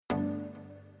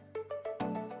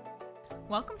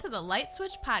Welcome to the Light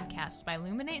Switch podcast by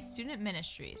Illuminate Student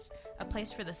Ministries, a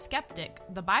place for the skeptic,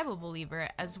 the Bible believer,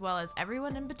 as well as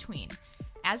everyone in between.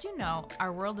 As you know,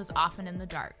 our world is often in the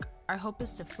dark. Our hope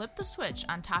is to flip the switch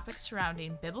on topics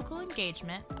surrounding biblical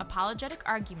engagement, apologetic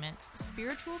arguments,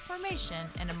 spiritual formation,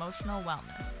 and emotional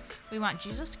wellness. We want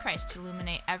Jesus Christ to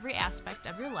illuminate every aspect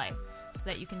of your life so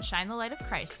that you can shine the light of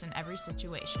Christ in every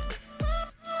situation.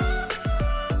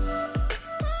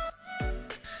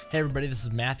 Hey everybody, this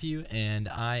is Matthew, and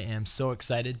I am so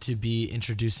excited to be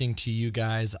introducing to you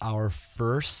guys our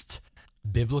first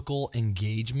biblical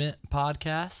engagement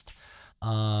podcast.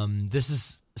 This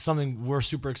is something we're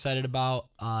super excited about.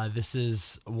 This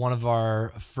is one of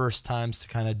our first times to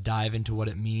kind of dive into what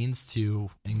it means to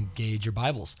engage your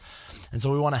Bibles. And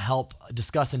so we want to help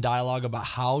discuss and dialogue about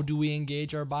how do we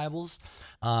engage our Bibles.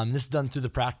 This is done through the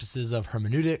practices of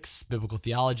hermeneutics, biblical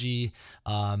theology.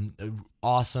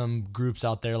 Awesome groups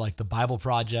out there like the Bible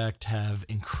Project have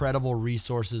incredible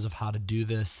resources of how to do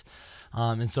this.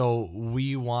 And so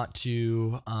we want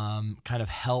to kind of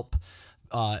help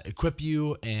equip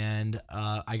you and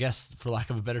I guess, for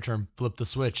lack of a better term, flip the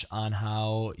switch on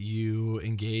how you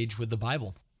engage with the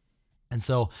Bible. And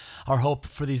so our hope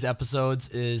for these episodes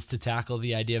is to tackle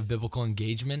the idea of biblical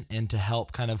engagement and to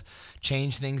help kind of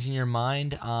change things in your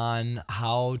mind on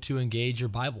how to engage your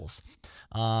Bibles.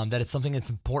 That it's something that's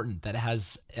important, that it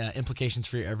has implications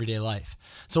for your everyday life.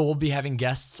 So we'll be having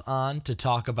guests on to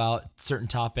talk about certain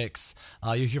topics.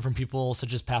 You'll hear from people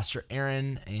such as Pastor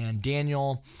Aaron and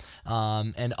Daniel,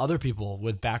 and other people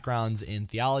with backgrounds in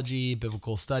theology,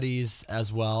 biblical studies,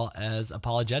 as well as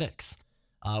apologetics.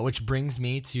 Which brings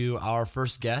me to our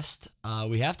first guest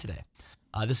we have today.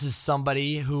 This is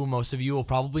somebody who most of you will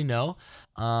probably know.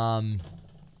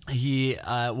 He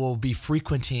will be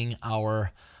frequenting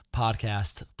our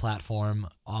podcast platform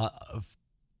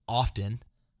often,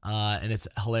 and it's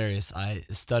hilarious. I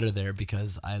stutter there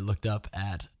because I looked up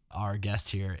at our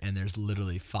guest here, and there's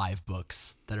literally 5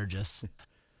 books that are just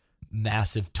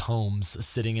massive tomes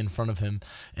sitting in front of him,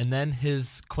 and then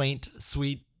his quaint,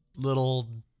 sweet little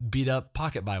beat-up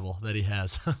pocket Bible that he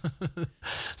has.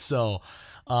 So,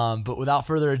 but without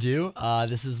further ado,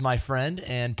 this is my friend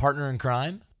and partner in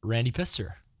crime, Randy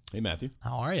Pistor. Hey, Matthew.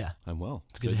 How are you? I'm well.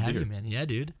 It's good to have you, man. Yeah,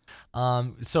 dude.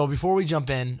 So before we jump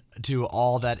in to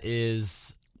all that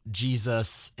is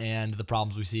Jesus and the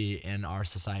problems we see in our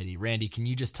society, Randy, can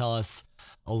you just tell us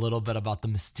a little bit about the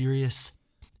mysterious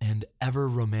and ever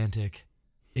romantic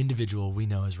individual we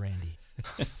know as Randy?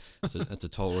 That's a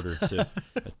tall order,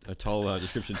 a tall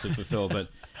description to fulfill. But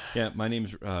yeah, my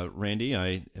name's Randy.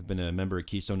 I have been a member at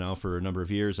Keystone now for a number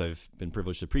of years. I've been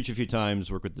privileged to preach a few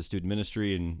times, work with the student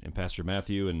ministry and Pastor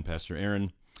Matthew and Pastor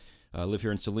Aaron. I live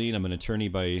here in Saline. I'm an attorney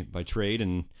by trade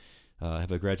and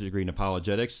have a graduate degree in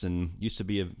apologetics and used to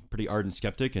be a pretty ardent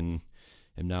skeptic and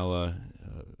am now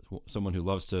someone who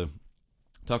loves to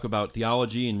talk about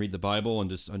theology and read the Bible and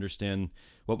just understand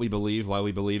what we believe, why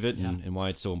we believe it, and why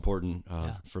it's so important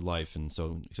for life. And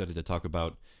so excited to talk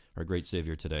about our great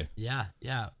Savior today. Yeah.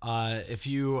 If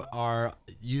you are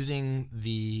using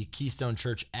the Keystone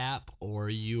Church app or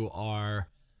you are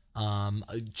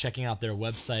checking out their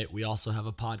website, we also have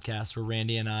a podcast where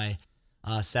Randy and I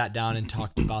sat down and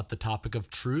talked about the topic of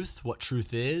truth, what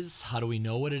truth is, how do we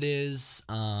know what it is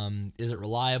it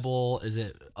reliable, is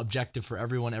it objective for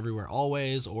everyone, everywhere,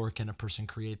 always, or can a person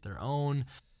create their own?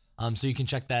 So you can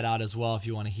check that out as well if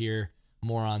you want to hear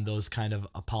more on those kind of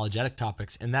apologetic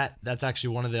topics. And that's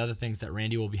actually one of the other things that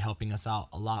Randy will be helping us out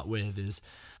a lot with is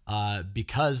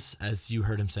because, as you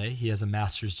heard him say, he has a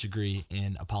master's degree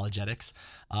in apologetics.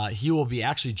 He will be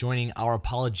actually joining our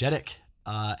apologetic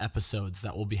episodes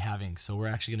that we'll be having. So we're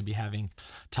actually going to be having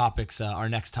topics. Our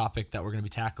next topic that we're going to be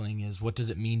tackling is what does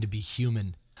it mean to be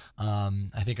human?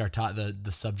 I think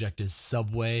the subject is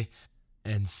subway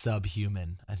and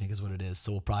subhuman, I think is what it is.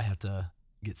 So we'll probably have to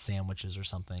get sandwiches or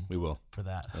something. We will. For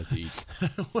that. I like to eat.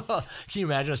 Well, can you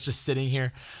imagine us just sitting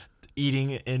here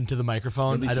eating into the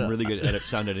microphone? At least some really good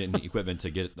sound editing equipment to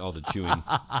get all the chewing.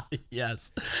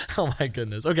 Yes. Oh my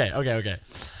goodness. Okay.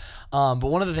 But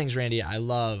one of the things, Randy, I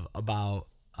love about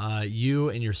you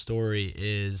and your story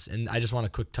is, and I just want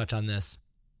to quick touch on this,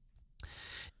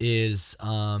 is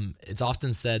it's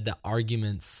often said that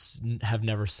arguments have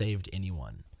never saved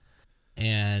anyone.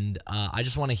 And I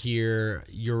just want to hear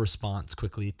your response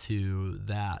quickly to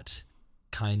that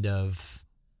kind of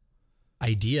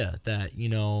idea that,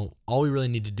 all we really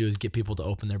need to do is get people to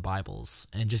open their Bibles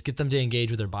and just get them to engage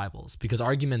with their Bibles, because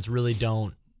arguments really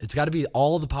don't, it's got to be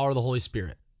all the power of the Holy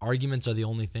Spirit. Arguments are the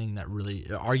only thing that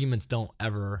arguments don't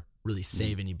ever really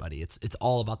save anybody. It's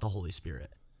all about the Holy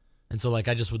Spirit. And so I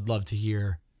just would love to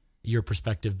hear your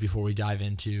perspective before we dive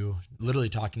into literally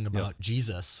talking about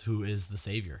Jesus, who is the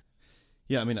Savior.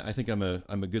 Yeah, I mean, I think I'm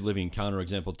a good living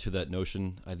counterexample to that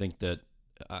notion. I think that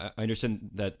I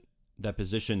understand that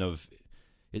position of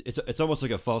it's almost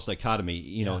like a false dichotomy.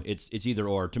 You know, it's either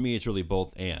or. To me, it's really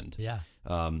both and. Yeah.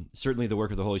 Certainly, the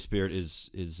work of the Holy Spirit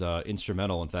is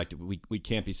instrumental. In fact, we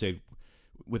can't be saved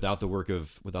without the work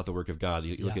of God.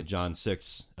 You look at John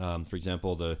 6, for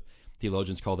example. The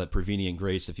theologians call that prevenient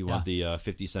grace. If you want the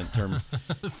 50-cent term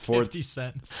for 50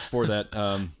 cent for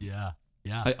that. Yeah.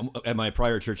 At my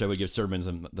prior church, I would give sermons,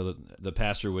 and the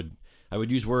pastor I would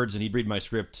use words, and he'd read my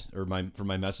script for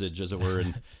my message, as it were,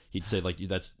 and he'd say, like,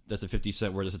 that's a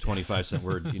 50-cent word, that's a 25-cent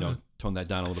word, tone that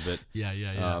down a little bit.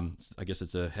 Yeah. I guess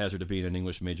it's a hazard of being an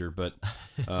English major, but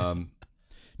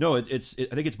no, I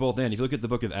think it's both and. If you look at the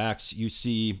book of Acts, you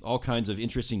see all kinds of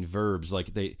interesting verbs,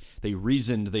 like they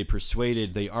reasoned, they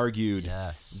persuaded, they argued,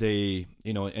 they,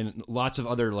 and lots of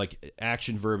other like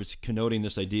action verbs connoting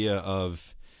this idea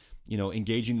of,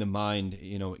 engaging the mind,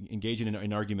 engaging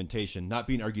in argumentation, not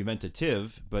being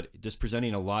argumentative, but just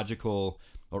presenting a logical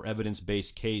or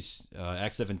evidence-based case.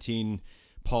 Acts 17,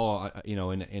 Paul,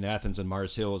 in Athens and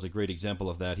Mars Hill is a great example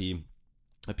of that. He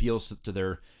appeals to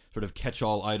their sort of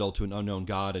catch-all idol to an unknown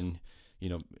God, and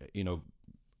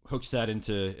hooks that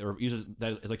into, or uses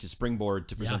that as like a springboard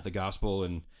to present the gospel.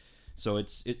 And so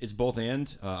it's both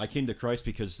and. I came to Christ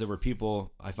because there were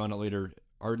people, I found out later,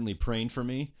 ardently praying for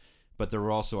me, but there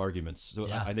were also arguments. So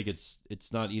I think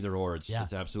it's not either or.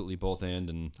 It's absolutely both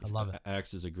and I love it.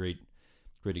 Acts is a great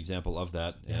example of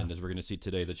that. And as we're going to see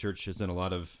today, the church has done a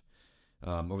lot of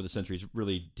over the centuries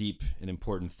really deep and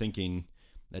important thinking.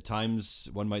 At times,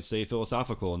 one might say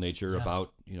philosophical in nature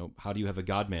about how do you have a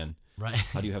God-man? Right.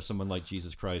 How do you have someone like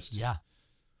Jesus Christ? Yeah.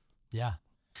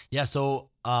 So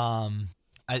I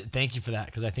thank you for that,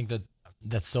 because I think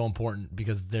that's so important,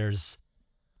 because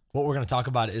what we're going to talk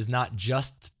about is not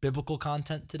just biblical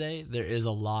content today. There is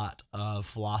a lot of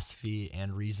philosophy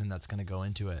and reason that's going to go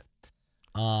into it.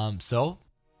 So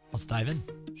let's dive in.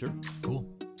 Sure. Cool.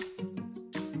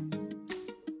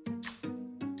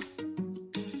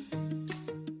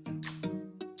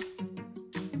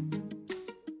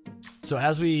 So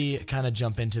as we kind of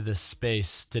jump into this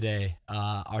space today,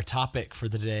 our topic for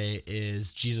the day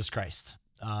is Jesus Christ.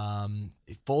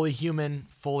 Fully human,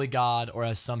 fully God, or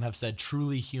as some have said,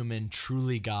 truly human,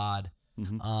 truly God.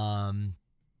 Mm-hmm.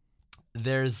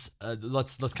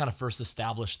 Let's kind of first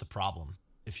establish the problem,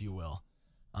 if you will.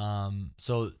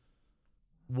 So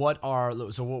what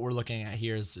we're looking at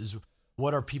here is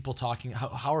what are people talking?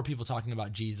 How are people talking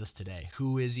about Jesus today?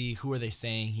 Who is he? Who are they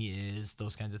saying he is?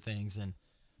 Those kinds of things. And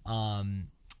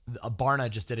Barna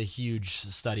just did a huge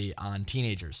study on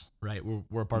teenagers, right?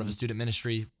 We're a part of a student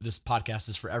ministry. This podcast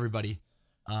is for everybody,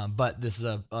 but this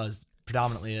is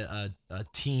predominantly a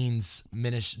teen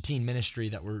ministry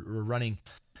that we're running.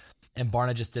 And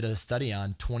Barna just did a study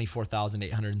on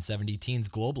 24,870 teens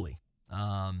globally,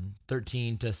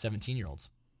 13 to 17-year-olds.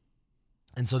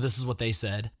 And so this is what they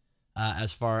said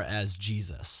as far as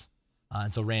Jesus.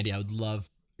 And so Randy, I would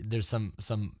love, there's some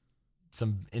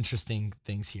interesting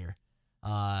things here.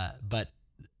 But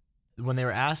when they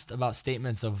were asked about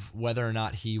statements of whether or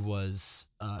not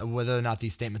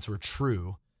these statements were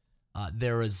true,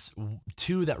 there was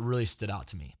two that really stood out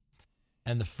to me.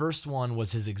 And the first one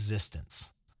was his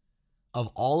existence. Of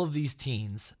all of these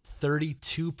teens,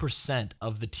 32%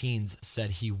 of the teens said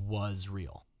he was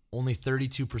real. Only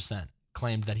 32%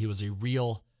 claimed that he was a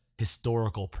real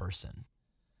historical person.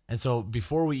 And so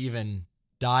before we even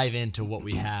dive into what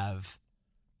we have,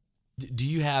 do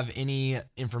you have any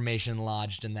information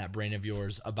lodged in that brain of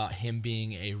yours about him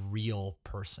being a real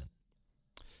person?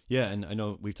 Yeah, and I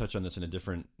know we've touched on this in a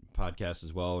different podcast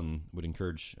as well, and would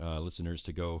encourage listeners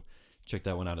to go check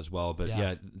that one out as well. But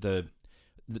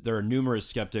there are numerous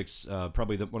skeptics.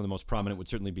 Probably one of the most prominent would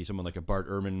certainly be someone like a Bart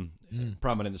Ehrman,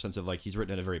 prominent in the sense of like he's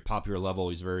written at a very popular level.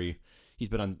 He's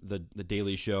been on the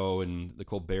Daily Show and the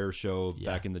Colbert Show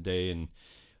back in the day,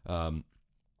 and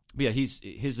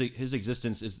his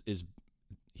existence is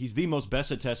he's the most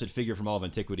best attested figure from all of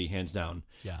antiquity, hands down.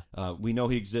 Yeah, we know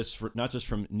he exists not just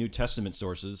from New Testament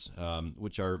sources, some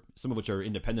of which are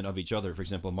independent of each other. For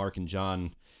example, Mark and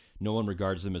John, no one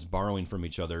regards them as borrowing from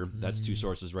each other. That's two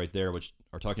sources right there, which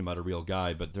are talking about a real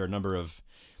guy. But there are a number of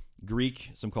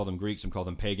Greek, some call them Greek, some call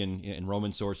them pagan, and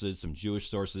Roman sources, some Jewish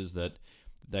sources that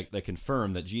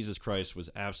confirm that Jesus Christ was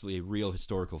absolutely a real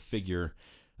historical figure.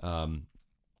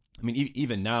 I mean,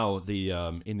 even now,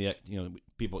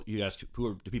 people, you ask,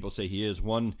 do people say he is?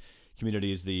 One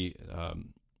community is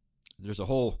there's a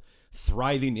whole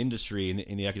thriving industry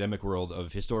in the academic world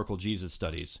of historical Jesus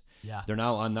studies. Yeah. They're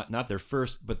now on not their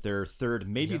first, but their third,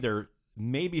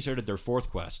 maybe started their fourth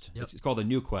quest. Yep. It's called a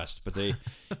new quest, but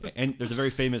and there's a very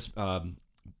famous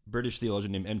British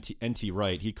theologian named N.T.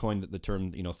 Wright. He coined the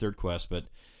term, third quest, but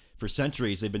for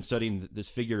centuries they've been studying this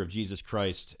figure of Jesus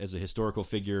Christ as a historical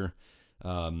figure.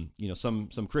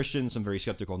 Some Christians, some very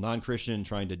skeptical non-Christian,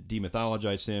 trying to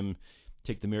demythologize him,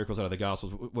 take the miracles out of the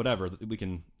Gospels, whatever.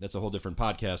 That's a whole different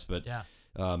podcast, but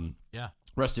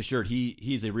rest assured,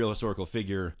 he's a real historical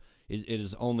figure. It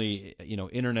is only,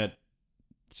 internet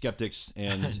skeptics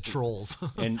and trolls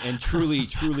and truly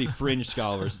fringe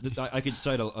scholars. I could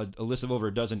cite a list of over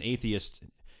a dozen atheist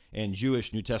and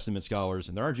Jewish New Testament scholars,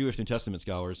 and there are Jewish New Testament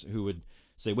scholars who would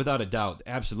say without a doubt,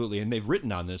 absolutely, and they've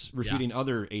written on this, refuting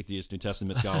other atheist New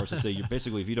Testament scholars to say, you're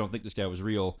basically, if you don't think this guy was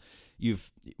real,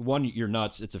 you're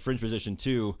nuts. It's a fringe position.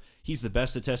 Two, he's the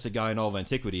best attested guy in all of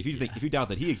antiquity. If you doubt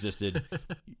that he existed,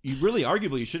 you really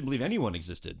arguably you shouldn't believe anyone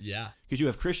existed. Yeah, because you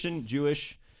have Christian,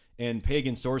 Jewish, and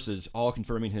pagan sources all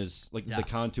confirming the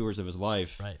contours of his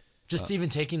life. Right. Just even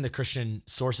taking the Christian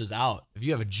sources out, if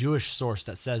you have a Jewish source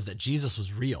that says that Jesus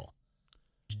was real,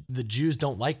 the Jews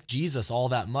don't like Jesus all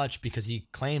that much because he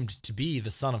claimed to be the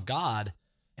Son of God,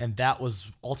 and that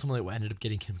was ultimately what ended up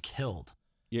getting him killed.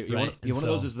 Yeah, right? One of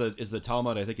those is the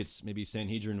Talmud. I think it's maybe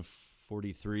Sanhedrin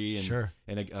 43, and sure.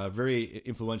 And a very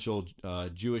influential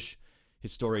Jewish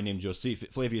historian named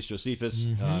Flavius Josephus.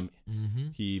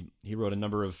 He wrote a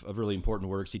number of really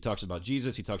important works. He talks about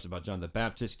Jesus. He talks about John the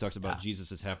Baptist. He talks about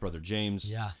Jesus' half brother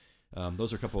James. Yeah,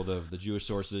 those are a couple of the Jewish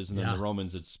sources, and then the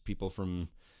Romans. It's people from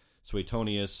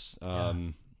Suetonius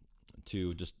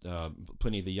to just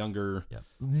Pliny the Younger. Yeah.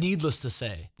 Needless to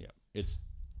say, it's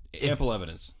ample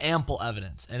evidence. Ample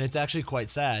evidence, and it's actually quite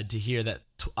sad to hear that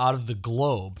out of the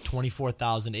globe,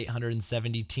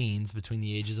 24,870 teens between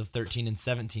the ages of 13 and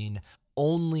 17.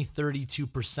 Only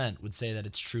 32% would say that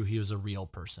it's true he was a real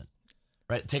person.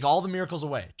 Right? Take all the miracles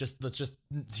away.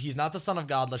 He's not the Son of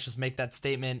God. Let's just make that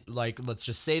statement. Let's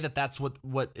just say that that's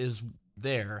what is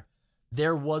there.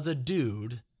 There was a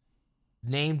dude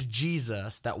named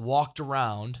Jesus that walked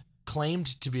around, claimed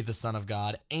to be the Son of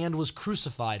God, and was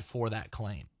crucified for that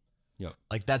claim. Yep.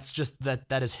 That's just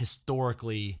that is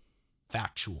historically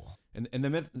factual. And the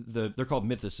myth, they're called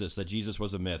mythicists, that Jesus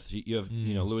was a myth. You have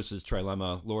Lewis's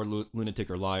trilemma: Lord, lunatic,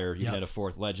 or liar. You had a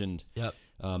fourth legend. Yep.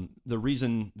 The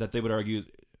reason that they would argue,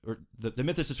 or the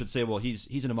mythicists would say, well,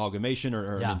 he's an amalgamation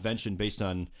or an invention based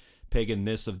on pagan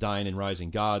myths of dying and rising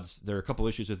gods. There are a couple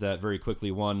issues with that very quickly.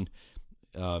 One,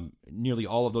 nearly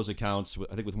all of those accounts,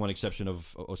 I think with one exception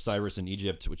of Osiris in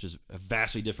Egypt, which is a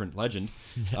vastly different legend,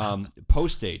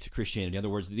 post-date Christianity. In other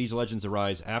words, these legends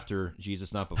arise after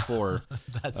Jesus, not before.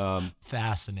 That's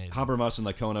fascinating. Habermas and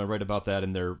Lacona write about that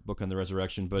in their book on the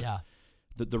resurrection. But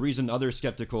the reason other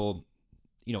skeptical,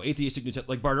 atheistic,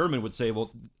 like Bart Ehrman would say,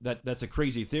 well, that's a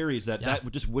crazy theory, is that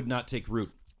just would not take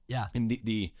root in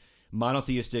the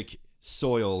monotheistic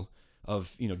soil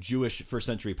of Jewish first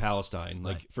century Palestine.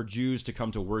 For Jews to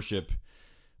come to worship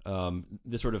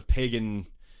this sort of pagan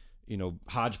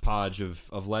hodgepodge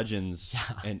of legends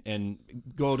and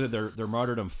go to their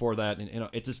martyrdom for that, and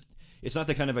it's not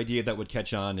the kind of idea that would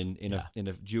catch on in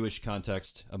a Jewish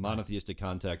context, a monotheistic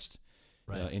context,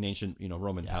 in ancient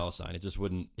Roman Palestine. It just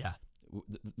wouldn't.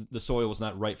 The soil was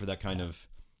not right for that kind of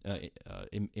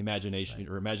imagination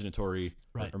or imaginatory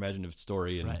or imaginative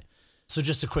story. And So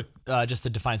just a quick, just to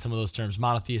define some of those terms,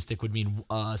 monotheistic would mean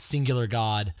singular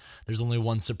God. There's only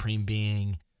one supreme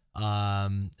being,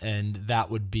 and that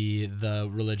would be the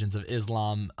religions of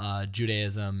Islam,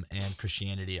 Judaism, and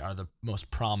Christianity are the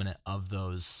most prominent of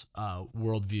those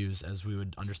worldviews, as we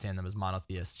would understand them as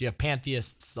monotheists. You have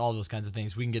pantheists, all those kinds of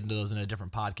things. We can get into those in a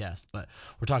different podcast, but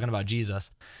we're talking about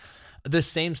Jesus. This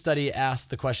same study asked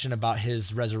the question about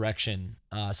his resurrection.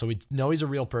 So we know he's a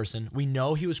real person. We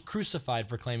know he was crucified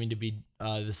for claiming to be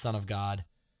the Son of God.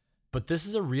 But this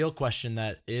is a real question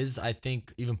that is, I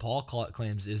think, even Paul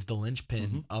claims, is the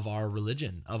linchpin of our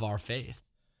religion, of our faith.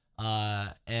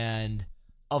 And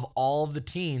of all of the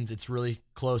teens, it's really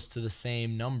close to the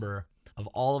same number. Of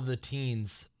all of the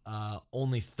teens,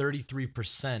 only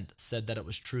 33% said that it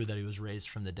was true that he was raised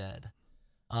from the dead.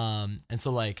 And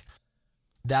so,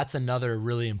 that's another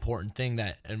really important thing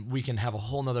and we can have a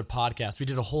whole nother podcast. We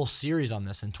did a whole series on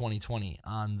this in 2020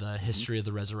 on the history of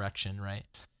the resurrection, right?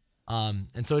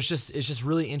 And so it's just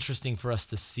really interesting for us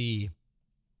to see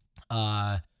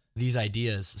these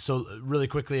ideas. So really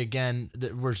quickly, again,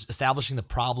 we're establishing the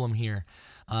problem here.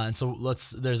 And so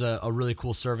there's a really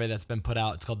cool survey that's been put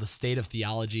out. It's called The State of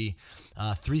Theology.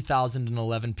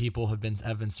 3,011 people have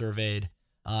been surveyed.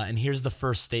 And here's the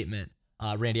first statement.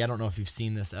 Randy, I don't know if you've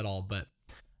seen this at all, but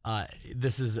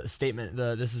this is a statement.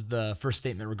 This is the first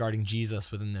statement regarding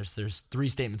Jesus. Within there's 3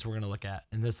 statements we're going to look at,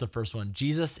 and this is the first one.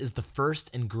 Jesus is the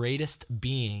first and greatest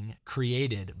being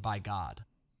created by God.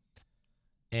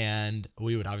 And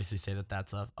we would obviously say that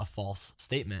that's a false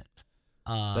statement.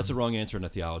 That's a wrong answer in a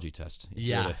theology test.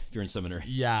 If you're in seminary.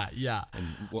 Yeah. And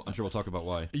I'm sure we'll talk about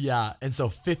why. Yeah, and so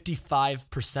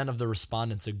 55% of the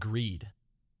respondents agreed,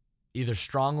 either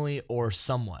strongly or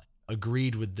somewhat,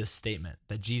 agreed with this statement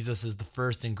that Jesus is the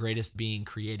first and greatest being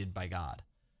created by God.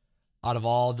 Out of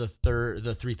all the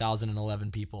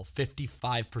 3,011 people,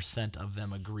 55% of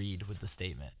them agreed with the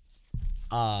statement,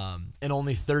 and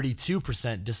only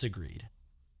 32% disagreed.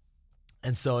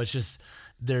 And so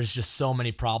there's just so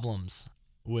many problems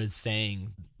with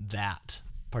saying that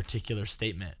particular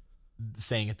statement,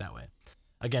 saying it that way.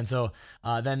 Again, so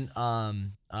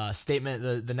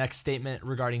statement. The next statement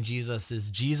regarding Jesus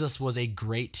is Jesus was a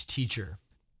great teacher,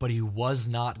 but he was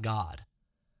not God.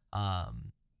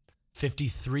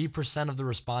 53% of the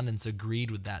respondents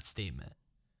agreed with that statement.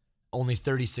 Only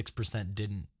 36%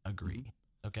 didn't agree.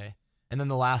 Okay. And then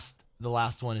the last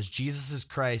one is Jesus is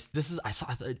Christ. I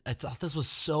thought this was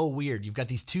so weird. You've got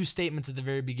these 2 statements at the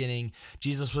very beginning.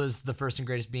 Jesus was the first and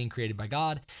greatest being created by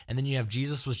God. And then you have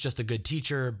Jesus was just a good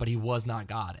teacher, but he was not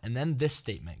God. And then this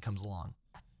statement comes along.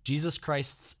 Jesus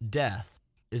Christ's death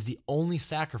is the only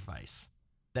sacrifice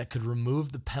that could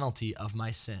remove the penalty of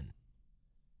my sin.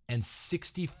 And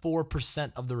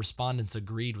 64% of the respondents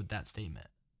agreed with that statement,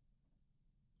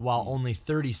 while only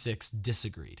 36%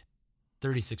 disagreed.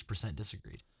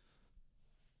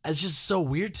 It's just so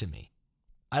weird to me.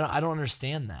 I don't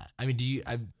understand that. I mean,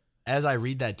 as I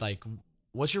read that, like,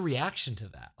 what's your reaction to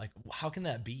that? Like, how can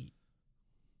that be?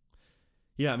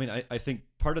 Yeah, I mean, I think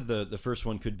part of the first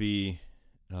one could be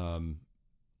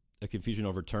a confusion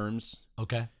over terms.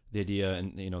 Okay. The idea,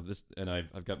 and this, and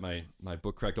I've got my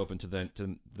book cracked open to the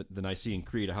Nicene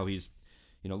Creed, how he's,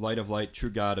 light of light,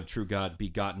 true God of true God,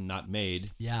 begotten, not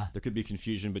made. Yeah. There could be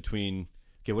confusion between,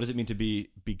 okay, what does it mean to be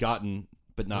begotten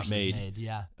but not made?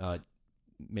 Yeah.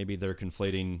 Maybe they're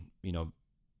conflating,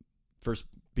 first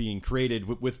being created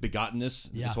with begottenness.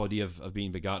 Yeah. This whole idea of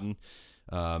being begotten.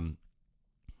 I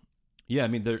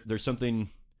mean, there's something.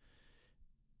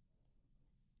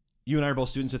 You and I are both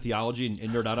students of theology and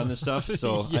nerd out on this stuff,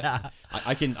 so yeah.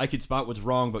 I can spot what's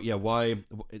wrong, but yeah, why?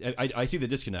 I see the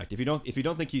disconnect. If you don't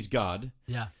think he's God,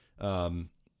 yeah,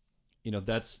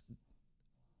 that's.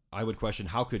 I would question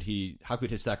how could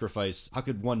his sacrifice? How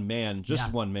could one man,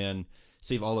 one man,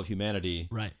 save all of humanity?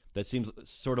 Right. That seems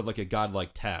sort of like a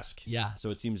godlike task. Yeah. So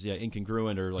it seems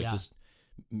incongruent or just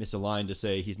misaligned to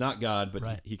say he's not God,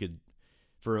 but he could.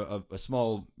 For a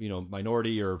small,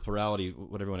 minority or plurality,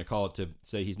 whatever you want to call it, to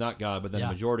say he's not God, but then the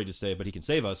majority to say, but he can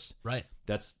save us. Right.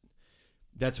 That's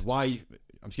why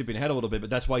I'm skipping ahead a little bit,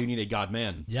 but that's why you need a God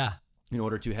man. Yeah. In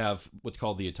order to have what's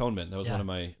called the atonement. That was one of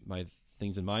my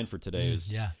things in mind for today.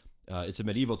 It's a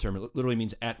medieval term. It literally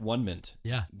means at one-ment.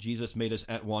 Yeah. Jesus made us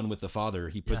at one with the Father.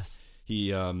 He put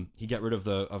he got rid of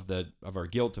our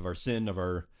guilt, of our sin,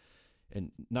 and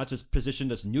not just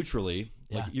positioned us neutrally.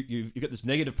 Yeah. Like you got this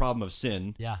negative problem of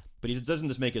sin. Yeah. But he doesn't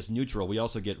just make us neutral. We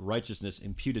also get righteousness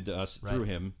imputed to us through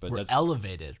him. But we're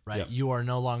elevated, right? Yeah. You are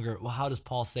no longer. Well, how does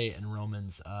Paul say it in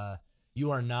Romans?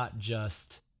 You are not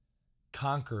just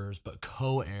conquerors, but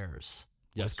co-heirs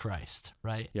with Christ,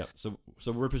 right? Yeah. So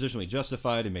we're positionally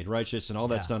justified and made righteous, and all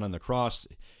that's done on the cross.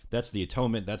 That's the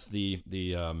atonement. That's the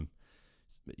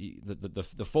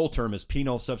full term is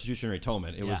penal substitutionary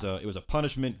atonement. It was a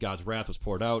punishment. God's wrath was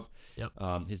poured out.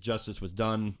 Yep. His justice was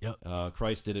done. Yep.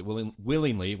 Christ did it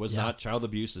willingly. It was not child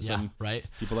abuse, as some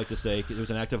people like to say. It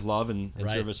was an act of love and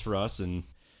service for us.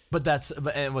 But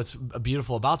what's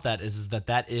beautiful about that is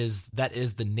that is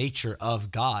the nature of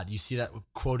God. You see that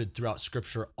quoted throughout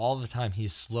Scripture all the time. He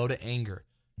is slow to anger,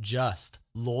 just,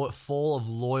 full of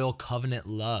loyal covenant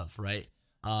love, right?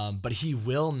 But he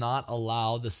will not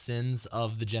allow the sins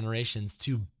of the generations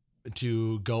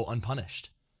to go unpunished.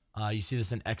 You see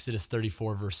this in Exodus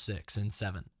 34, verse 6 and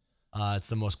 7. It's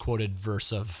the most quoted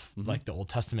verse of like the Old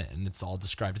Testament, and it's all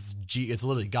described. It's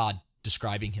literally God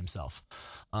describing himself.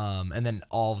 And then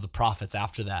all of the prophets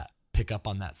after that pick up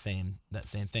on that same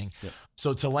thing. Yep.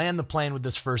 So to land the plane with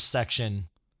this first section,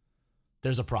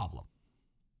 there's a problem.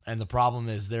 And the problem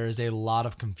is there is a lot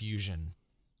of confusion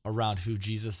around who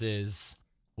Jesus is.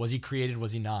 Was he created?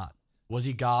 Was he not? Was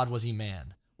he God? Was he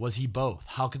man? Was he both?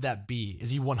 How could that be?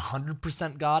 Is he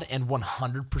 100% God and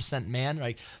 100% man?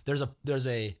 Like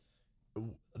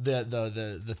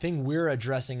the thing we're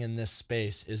addressing in this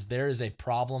space is there is a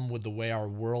problem with the way our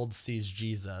world sees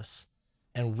Jesus,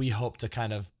 and we hope to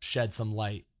kind of shed some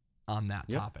light on that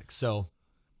topic. So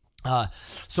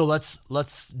So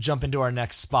let's jump into our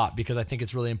next spot, because I think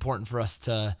it's really important for us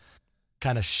to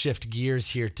kind of shift gears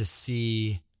here to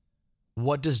see,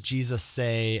 what does Jesus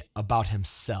say about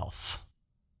himself?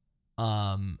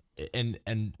 And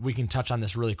we can touch on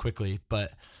this really quickly,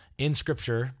 but in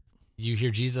Scripture, you hear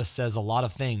Jesus says a lot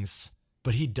of things,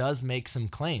 but he does make some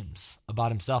claims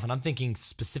about himself. And I'm thinking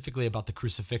specifically about the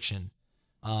crucifixion.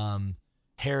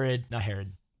 Pilate,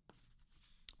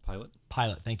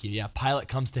 thank you. Yeah, Pilate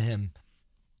comes to him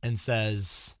and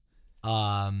says,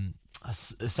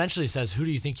 essentially says, "Who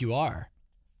do you think you are?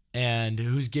 And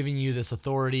who's giving you this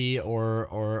authority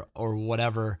or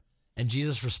whatever?" And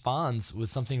Jesus responds with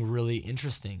something really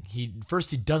interesting. He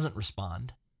doesn't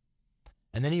respond,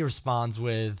 and then he responds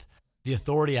with, "The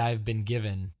authority I have been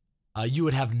given, you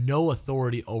would have no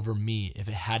authority over me if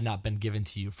it had not been given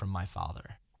to you from my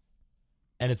Father."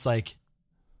 And it's like,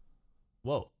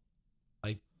 whoa,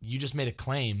 like, you just made a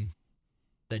claim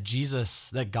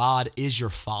that God is your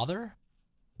Father.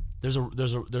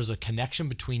 There's a connection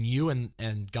between you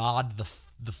and God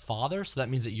the Father, so that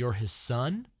means that you're his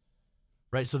son,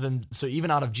 right? So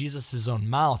even out of Jesus' own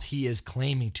mouth, he is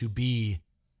claiming to be,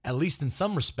 at least in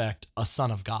some respect, a son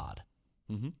of God.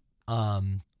 Mm-hmm.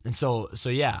 And so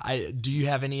yeah. Do you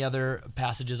have any other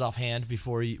passages offhand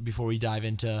before we dive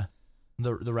into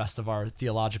the rest of our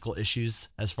theological issues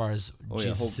as far as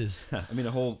Jesus is? I mean,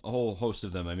 a whole host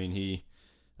of them. I mean, he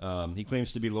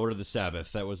claims to be Lord of the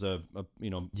Sabbath. That was a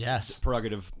yes,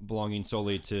 prerogative belonging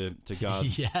solely to God.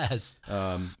 Yes.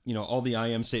 All the I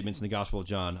am statements in the Gospel of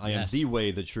John. I am the way,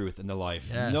 the truth, and the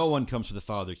life. Yes. No one comes to the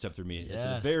Father except through me. Yes. It's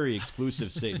a very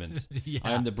exclusive statement. Yeah.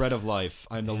 I am the bread of life.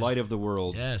 I am the light of the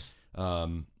world. Yes.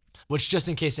 Which, just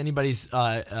in case anybody's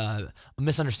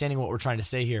misunderstanding what we're trying to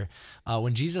say here,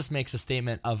 when Jesus makes a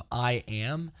statement of "I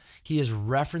am," he is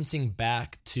referencing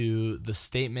back to the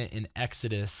statement in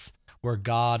Exodus where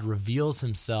God reveals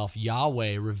himself,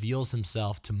 Yahweh reveals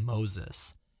himself to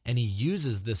Moses. And he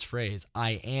uses this phrase,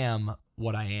 "I am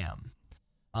what I am."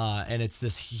 And it's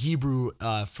this Hebrew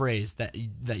phrase that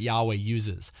Yahweh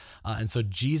uses. And so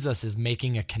Jesus is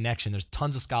making a connection. There's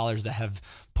tons of scholars that have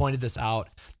pointed this out.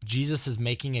 Jesus is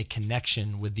making a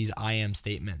connection with these I am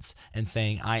statements and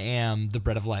saying, "I am the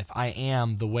bread of life. I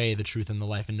am the way, the truth, and the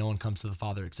life, and no one comes to the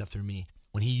Father except through me."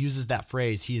 When he uses that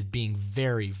phrase, he is being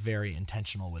very, very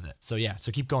intentional with it. So yeah,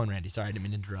 so keep going, Randy. Sorry, I didn't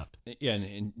mean to interrupt. Yeah, and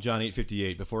in John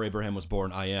 8:58, before Abraham was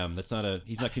born, I am.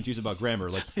 He's not confused about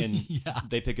grammar. Like, and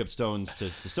they pick up stones to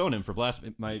stone him for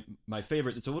blasphemy. My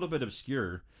favorite, it's a little bit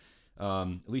obscure,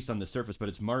 at least on the surface, but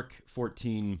it's Mark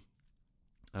 14,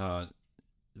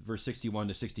 verse 61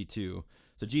 to 62.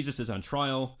 So Jesus is on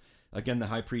trial. Again, the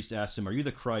high priest asks him, "Are you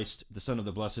the Christ, the Son of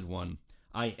the Blessed One?"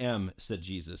 "I am," said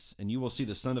Jesus, "and you will see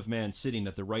the Son of Man sitting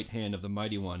at the right hand of the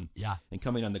Mighty One, and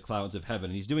coming on the clouds of heaven."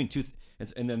 And he's doing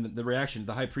and then the reaction,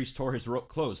 the high priest tore his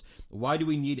clothes. "Why do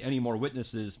we need any more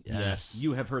witnesses?" Yes,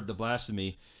 "you have heard the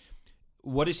blasphemy."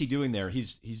 What is he doing there?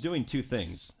 He's doing two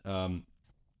things.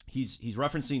 He's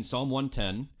referencing Psalm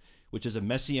 110, which is a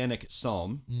messianic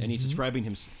psalm, and he's describing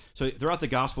him. So throughout the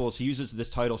Gospels, he uses this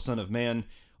title, Son of Man.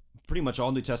 Pretty much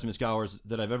all New Testament scholars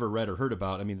that I've ever read or heard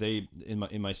about, I mean, they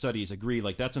in my studies agree,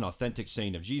 like, that's an authentic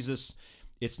saying of Jesus.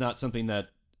 It's not something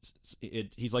that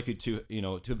he's likely to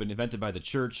have been invented by the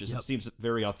church. It seems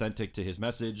very authentic to his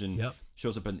message, and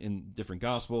shows up in different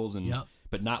Gospels,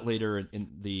 but not later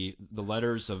in the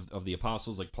letters of the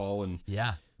apostles like Paul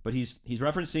But he's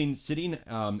referencing sitting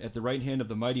at the right hand of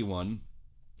the Mighty One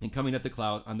and coming on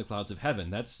the clouds of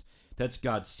heaven. That's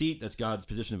God's seat. That's God's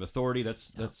position of authority.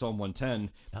 That's Psalm 110.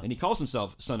 And he calls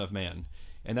himself Son of Man.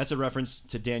 And that's a reference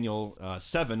to Daniel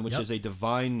 7, which is a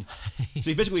divine... So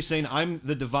he's basically saying, I'm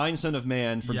the divine Son of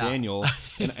Man from Daniel,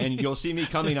 and you'll see me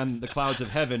coming on the clouds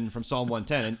of heaven from Psalm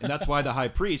 110. And that's why the high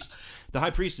priest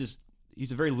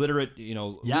he's a very literate,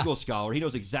 legal scholar. He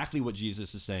knows exactly what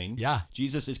Jesus is saying. Yeah.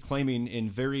 Jesus is claiming in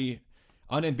very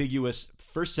unambiguous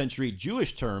first century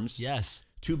Jewish terms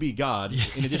to be God,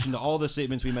 in addition to all the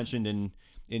statements we mentioned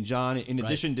in John. In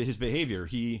addition to his behavior,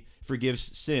 he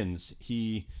forgives sins.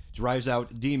 He drives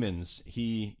out demons.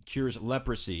 He cures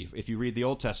leprosy. If you read the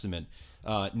Old Testament,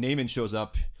 Naaman shows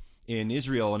up in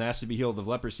Israel and asks to be healed of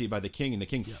leprosy by the king, and the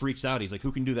king freaks out. He's like,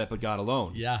 "Who can do that but God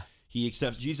alone?" Yeah.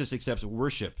 Jesus accepts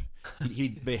worship. He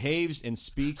behaves and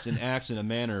speaks and acts in a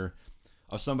manner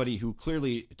of somebody who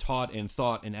clearly taught and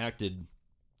thought and acted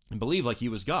and believed like he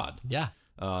was God. Yeah.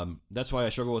 That's why I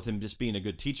struggle with him just being a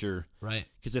good teacher. Right.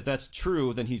 Because if that's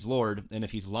true, then he's Lord. And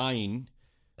if he's lying,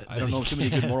 I don't know too many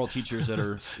good moral teachers that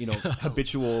are,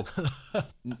 habitual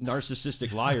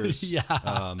narcissistic liars.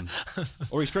 Yeah.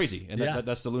 Or he's crazy. And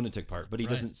that's the lunatic part. But he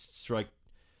doesn't strike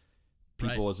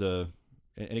people as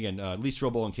and again, Lee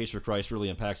Strobel in Case for Christ really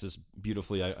unpacks this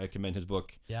beautifully. I commend his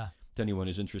book to anyone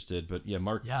who's interested. But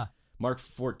Mark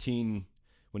 14,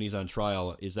 when he's on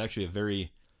trial, is actually a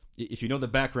very, if you know the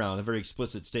background, a very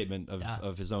explicit statement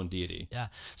of his own deity. Yeah.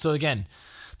 So again,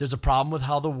 there's a problem with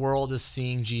how the world is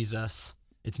seeing Jesus.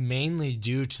 It's mainly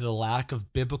due to the lack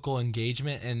of biblical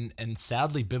engagement and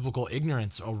sadly biblical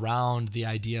ignorance around the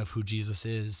idea of who Jesus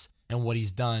is and what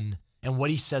he's done and what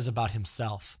he says about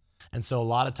himself. And so a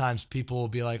lot of times people will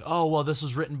be like, oh, well, this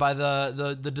was written by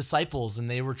the disciples and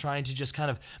they were trying to just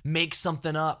kind of make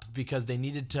something up because they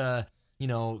needed to,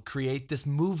 create this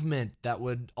movement that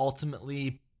would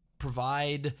ultimately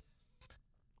provide,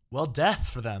 well, death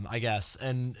for them, I guess.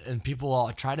 And people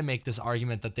all try to make this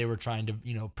argument that they were trying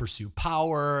to, pursue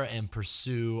power and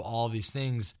pursue all of these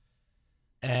things.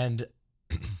 And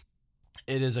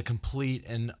it is a complete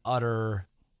and utter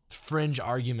fringe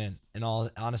argument in all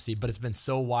honesty, but it's been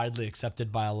so widely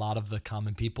accepted by a lot of the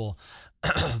common people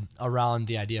around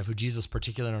the idea of who Jesus,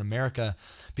 particularly in America,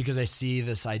 because they see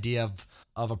this idea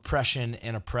of oppression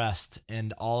and oppressed,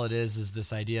 and all it is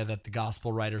this idea that the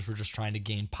gospel writers were just trying to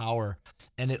gain power,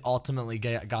 and it ultimately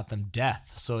got them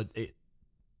death. So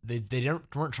they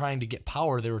weren't trying to get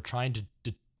power; they were trying to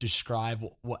describe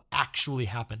what actually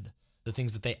happened, the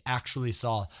things that they actually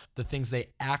saw, the things they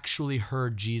actually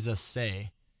heard Jesus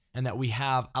say, and that we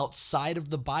have outside of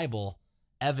the Bible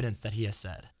evidence that he has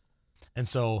said. And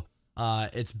so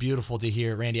it's beautiful to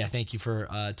hear. Randy, I thank you for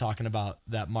talking about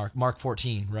that Mark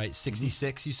 14, right?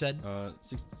 66, you said?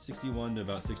 61 to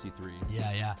about 63.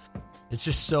 Yeah. It's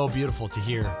just so beautiful to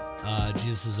hear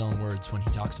Jesus' own words when he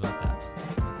talks about that.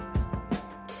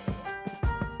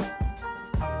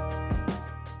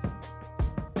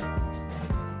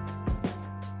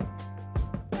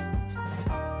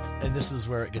 And this is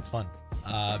where it gets fun.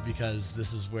 Because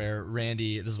this is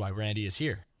why Randy is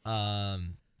here.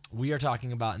 We are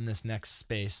talking about in this next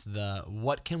space,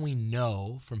 what can we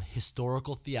know from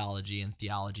historical theology and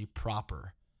theology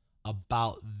proper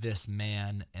about this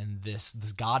man and this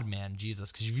God-man, Jesus?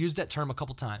 Because you've used that term a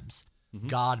couple times,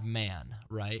 God-man,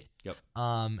 right? Yep.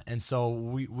 And so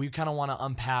we kind of want to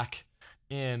unpack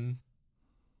in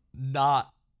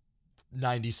not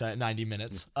 90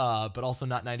 minutes, but also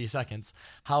not 90 seconds.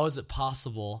 How is it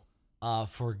possible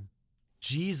for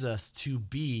Jesus to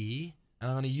be, and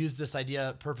I'm going to use this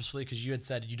idea purposefully because you had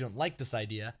said you don't like this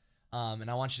idea, and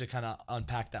I want you to kind of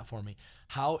unpack that for me.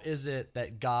 How is it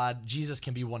that Jesus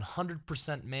can be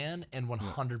 100% man and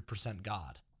 100%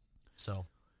 God? So,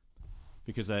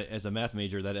 because as a math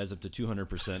major, that adds up to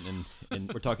 200%,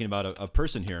 and we're talking about a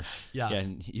person here. Yeah,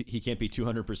 and he can't be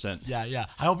 200%. Yeah.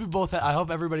 I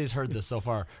hope everybody's heard this so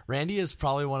far. Randy is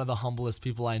probably one of the humblest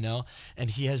people I know,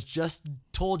 and he has just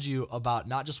told you about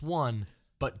not just one,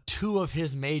 but two of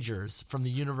his majors from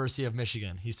the University of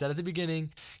Michigan. He said at the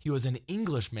beginning he was an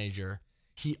English major.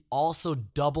 He also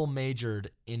double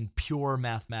majored in pure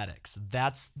mathematics.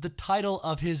 That's the title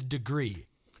of his degree,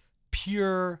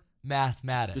 pure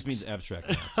mathematics. This means abstract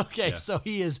math. Okay, yeah. So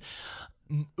he is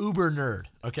uber nerd,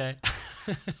 okay?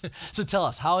 So tell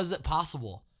us, how is it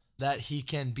possible that he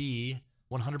can be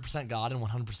 100% God and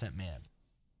 100% man?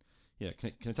 Yeah,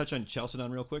 can I touch on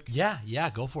Chalcedon real quick? Yeah,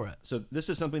 go for it. So this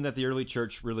is something that the early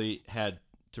church really had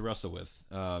to wrestle with.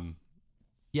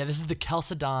 This is the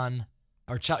Chalcedonian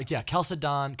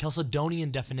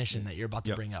definition that you're about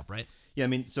to bring up, right? Yeah, I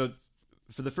mean, so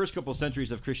for the first couple of centuries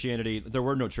of Christianity, there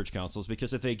were no church councils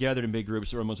because if they gathered in big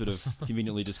groups, the Romans would have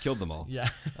conveniently just killed them all. Yeah.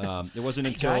 It wasn't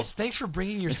until... Guys, thanks for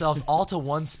bringing yourselves all to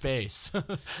one space.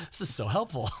 This is so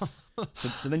helpful.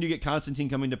 So then you get Constantine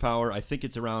coming to power. I think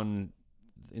it's around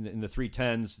in the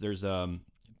 310s. There's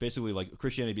basically like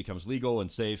Christianity becomes legal and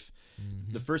safe.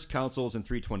 Mm-hmm. The first council is in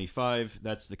 325.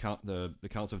 That's the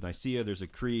Council of Nicaea. There's a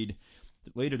creed.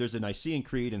 Later, there's a Nicene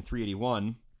Creed in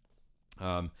 381.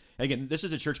 Again, this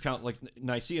is a church count like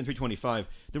Nicaea in 325.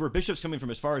 There were bishops coming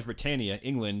from as far as Britannia,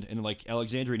 England, and like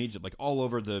Alexandria and Egypt, like all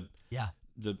over the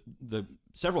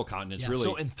several continents. Really.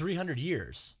 So in 300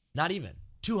 years, not even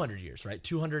 200 years, right?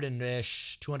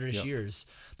 200-ish years,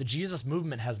 the Jesus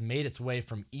movement has made its way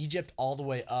from Egypt all the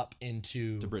way up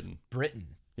into Britain.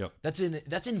 Yep.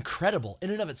 That's incredible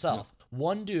in and of itself. Yep.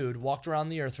 One dude walked around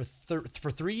the earth for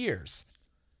 3 years,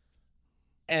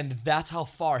 and that's how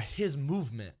far his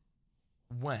movement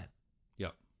went.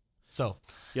 Yep. So,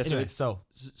 anyway, so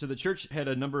the church had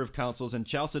a number of councils, and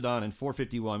Chalcedon in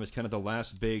 451 was kind of the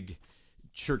last big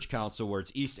church council where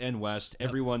it's east and west. Yep.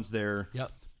 Everyone's there.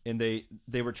 Yep. And they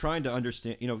were trying to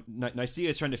understand, Nicaea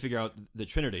is trying to figure out the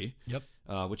Trinity. Yep.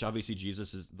 Which obviously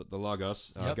Jesus is the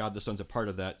Logos. Yep. God the Son's a part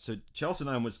of that. So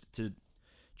Chalcedon was to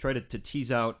try to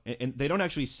tease out, and they don't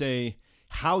actually say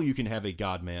how you can have a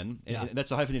God man, and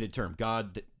that's a hyphenated term.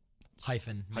 God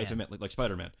hyphen man, like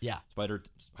Spider-Man. Yeah. Spider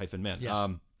hyphen man. Yeah.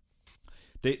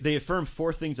 They affirm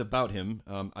 4 things about him.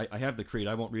 I have the creed.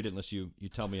 I won't read it unless you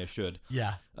tell me I should.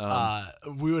 Yeah.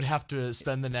 We would have to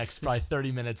spend the next probably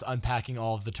 30 minutes unpacking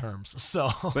all of the terms. So,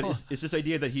 but it's this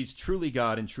idea that he's truly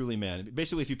God and truly man.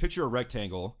 Basically, if you picture a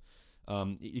rectangle,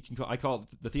 I call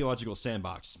it the theological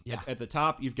sandbox. Yeah. At the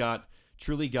top, you've got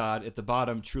truly God. At the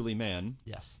bottom, truly man.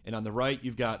 Yes. And on the right,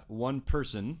 you've got one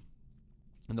person.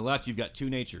 On the left, you've got 2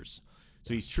 natures.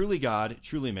 So he's truly God,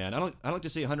 truly man. I don't like to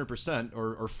say 100%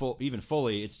 or full, even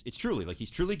fully. It's truly, like,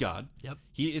 he's truly God. Yep.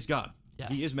 He is God.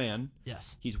 Yes. He is man.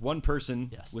 Yes. He's one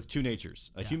person Yes. with 2 natures,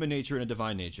 a human nature and a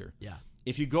divine nature. Yeah.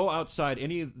 If you go outside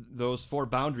any of those 4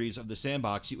 boundaries of the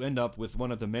sandbox, you end up with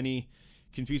one of the many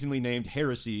confusingly named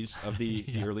heresies of the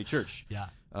early church. Yeah.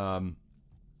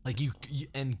 Like you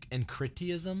and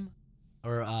Critiism.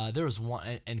 Or there was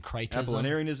one, and Critism.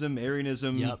 Apollinarianism,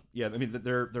 Arianism. Yep. Yeah, I mean,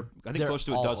 they're I think close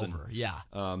to a dozen. Over. Yeah.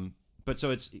 But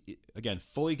so it's, again,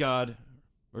 fully God,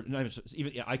 or not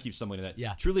even I keep stumbling to that.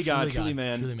 Yeah. Truly God, truly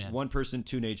man, one person,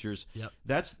 2 natures. Yep.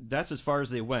 That's as far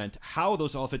as they went. How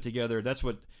those all fit together, that's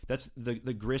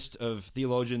the grist of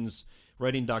theologians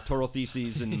writing doctoral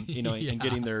theses and and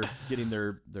getting their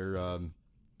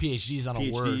PhDs on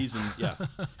a word. PhDs and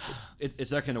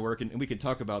it's that kind of work, and we can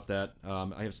talk about that.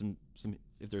 I have some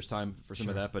if there's time for some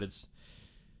of that, but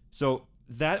so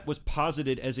that was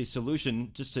posited as a solution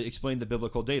just to explain the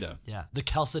biblical data. Yeah, the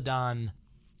Chalcedon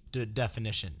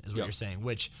definition is what you're saying.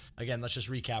 Which, again, let's just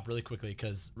recap really quickly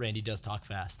because Randy does talk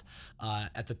fast.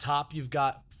 At the top, you've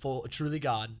got truly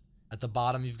God. At the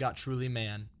bottom, you've got truly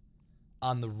man.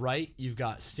 On the right, you've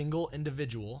got single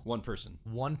individual, one person.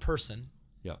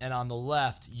 Yeah. And on the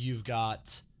left, you've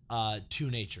got 2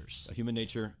 natures. A human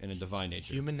nature and a divine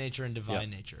nature. Human nature and divine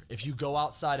nature. If you go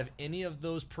outside of any of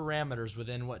those parameters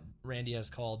within what Randy has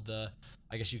called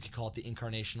I guess you could call it the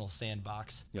incarnational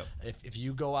sandbox. Yep. If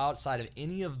you go outside of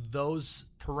any of those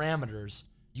parameters,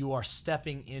 you are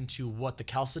stepping into what the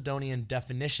Chalcedonian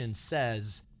definition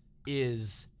says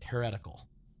is heretical.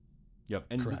 Yep,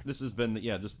 and this has been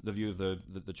the view of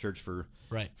the church for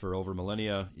over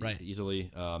millennia,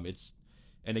 easily. It's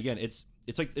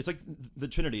like the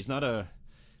Trinity. It's not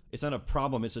a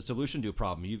problem. It's a solution to a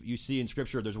problem. You see in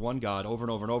Scripture there's one God over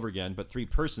and over and over again, but 3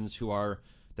 persons who are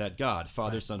that God: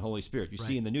 Father, Son, Holy Spirit. You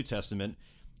see in the New Testament,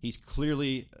 he's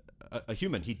clearly a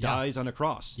human. He dies on a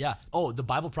cross. Yeah. Oh, the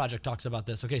Bible Project talks about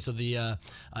this. Okay, so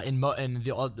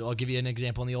I'll give you an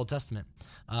example in the Old Testament.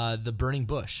 The burning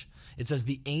bush. It says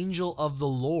the angel of the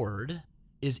Lord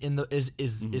is in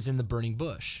the burning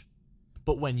bush.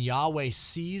 But when Yahweh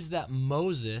sees that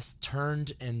Moses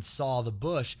turned and saw the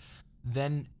bush,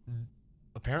 then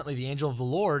apparently the angel of the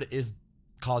Lord is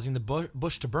causing the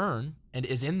bush to burn and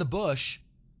is in the bush,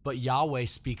 but Yahweh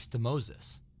speaks to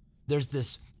Moses. There's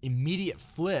this immediate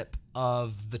flip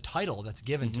of the title that's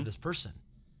given to this person.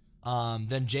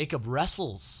 Then Jacob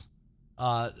wrestles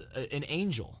an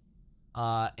angel.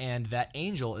 And that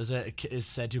angel is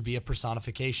said to be a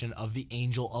personification of the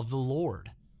angel of the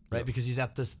Lord, right? Yep. Because he's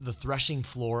at the threshing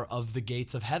floor of the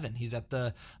gates of heaven. He's at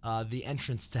the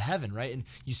entrance to heaven, right? And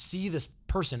you see this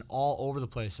person all over the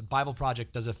place. The Bible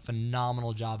Project does a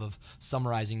phenomenal job of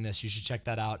summarizing this. You should check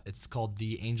that out. It's called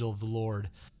The Angel of the Lord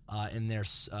in their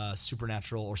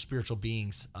supernatural or spiritual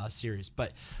beings series.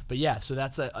 But yeah, so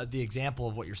that's the example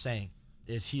of what you're saying.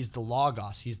 Is he's the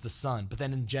Logos, he's the Son. But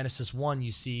then in Genesis 1,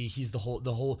 you see he's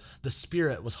the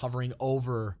Spirit was hovering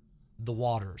over the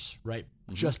waters, right?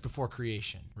 Mm-hmm. Just before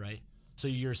creation, right? So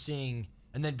you're seeing,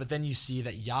 but then you see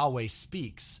that Yahweh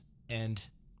speaks and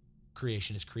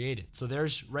creation is created. So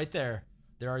there's right there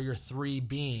are your 3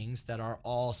 beings that are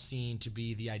all seen to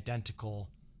be the identical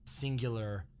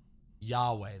singular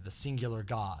Yahweh, the singular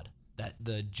God that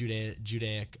the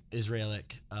Judaic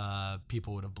Israelic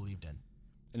people would have believed in.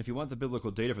 And if you want the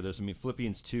biblical data for this, I mean,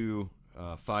 Philippians 2,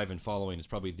 5 and following is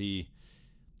probably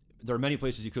there are many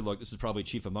places you could look. This is probably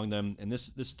chief among them. And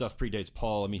this stuff predates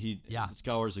Paul. I mean,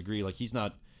 scholars agree, like, he's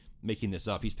not making this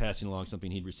up. He's passing along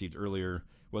something he'd received earlier,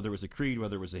 whether it was a creed,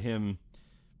 whether it was a hymn.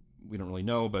 We don't really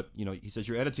know, but, he says,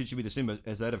 your attitude should be the same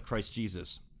as that of Christ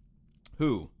Jesus,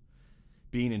 who,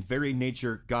 being in very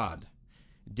nature God,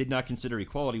 did not consider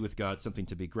equality with God something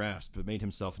to be grasped, but made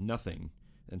himself nothing.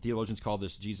 And theologians call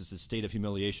this Jesus' state of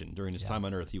humiliation. During his time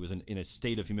on earth, he was in a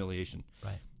state of humiliation.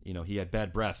 Right. He had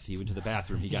bad breath. He went to the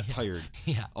bathroom. He got tired.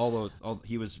 Yeah. Although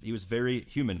he was very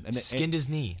human. And skinned his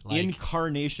knee.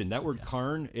 Incarnation. That word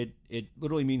 "carn" it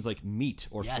literally means like meat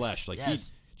or flesh. Like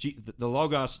the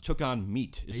Logos took on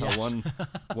meat. Is how one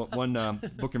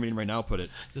book I'm reading right now put it.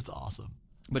 That's awesome.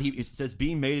 But it says,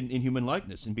 being made in human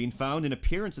likeness and being found in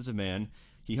appearance as a man,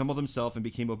 he humbled himself and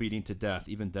became obedient to death,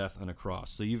 even death on a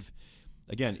cross. So you've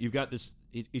got this.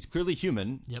 He's clearly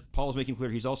human. Yep. Paul is making clear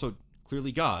he's also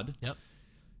clearly God. Yep.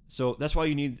 So that's why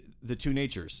you need the two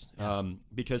natures,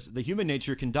 because the human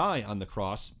nature can die on the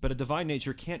cross, but a divine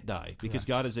nature can't die because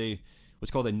God is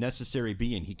what's called a necessary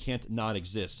being. He can't not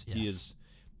exist. Yes. He is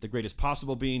the greatest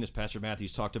possible being, as Pastor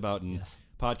Matthews talked about in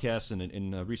podcasts and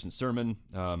in a recent sermon.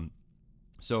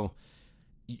 So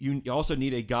you also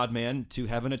need a God-man to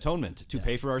have an atonement, to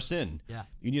pay for our sin. Yeah.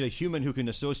 You need a human who can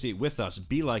associate with us,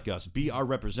 be like us, be our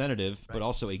representative, but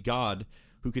also a God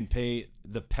who can pay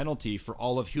the penalty for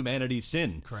all of humanity's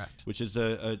sin. Correct. Which is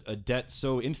a debt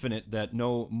so infinite that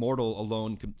no mortal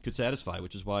alone could satisfy,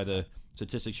 which is why the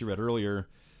statistics you read earlier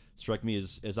struck me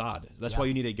as odd. That's why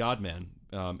you need a God-man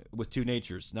with two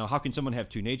natures. Now, how can someone have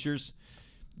two natures?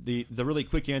 The really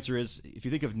quick answer is, if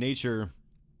you think of nature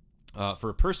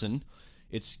for a person,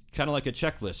 it's kind of like a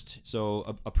checklist.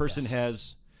 So a person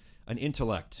has an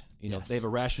intellect. They have a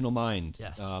rational mind.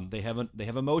 Yes. They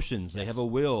have emotions. They have a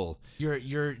will.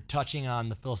 You're touching on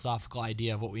the philosophical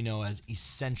idea of what we know as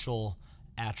essential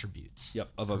attributes. Yep.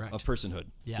 Of personhood.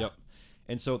 Yeah. Yep.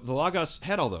 And so the Logos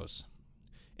had all those.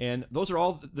 And those are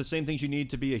all the same things you need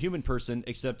to be a human person,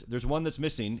 except there's one that's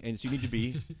missing, and so you need to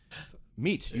be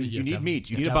meat. You need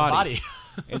meat. You need a body.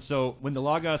 And so when the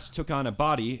Logos took on a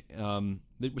body,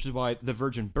 which is why the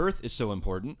virgin birth is so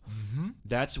important,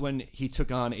 that's when he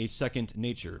took on a second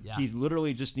nature. Yeah. He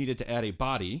literally just needed to add a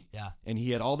body, and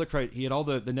he had all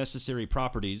the necessary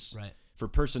properties for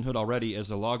personhood already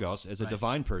as a Logos, as a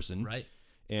divine person. Right.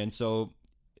 And so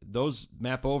those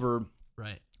map over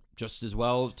just as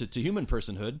well to human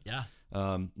personhood. Yeah.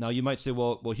 Now you might say,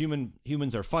 well,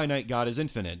 humans are finite. God is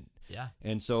infinite. Yeah.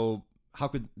 And so how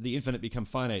could the infinite become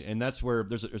finite? And that's where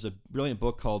there's a brilliant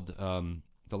book called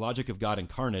The Logic of God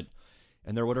Incarnate,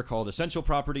 and they're what are called essential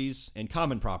properties and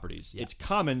common properties. Yeah. It's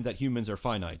common that humans are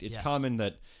finite. It's common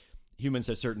that humans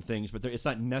have certain things, but it's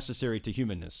not necessary to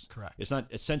humanness. Correct. It's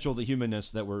not essential to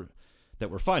humanness that we're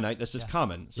finite. That's just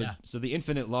common. So the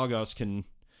infinite Logos can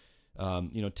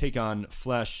take on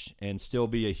flesh and still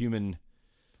be a human,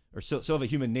 or still have a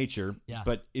human nature. Yeah.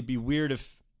 But it'd be weird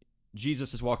if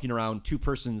Jesus is walking around two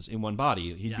persons in one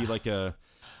body. He'd be like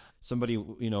somebody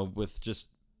with just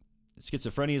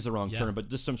schizophrenia is the wrong term, but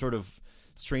just some sort of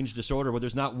strange disorder where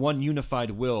there's not one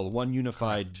unified will, one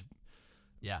unified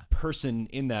person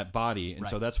in that body. And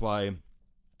so that's why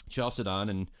Chalcedon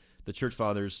and the church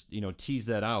fathers, tease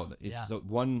that out. It's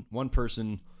one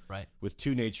person with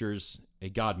two natures, a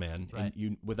God-man.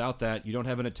 And without that, you don't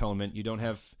have an atonement. You don't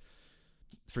have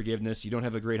forgiveness. You don't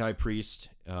have a great high priest.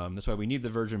 That's why we need the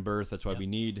virgin birth. That's why we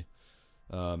need,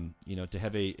 to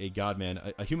have a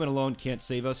God-man. A human alone can't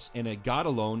save us, and a God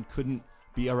alone couldn't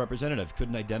be our representative,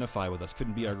 couldn't identify with us,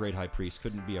 couldn't be our great high priest,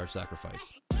 couldn't be our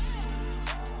sacrifice.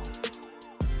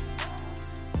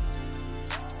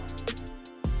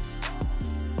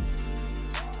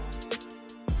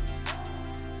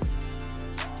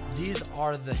 These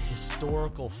are the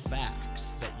historical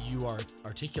facts that you are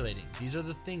articulating. These are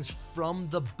the things from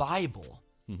the Bible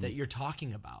that you're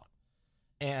talking about.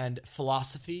 And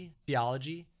philosophy,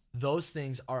 theology, those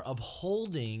things are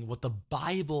upholding what the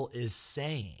Bible is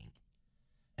saying.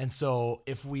 And so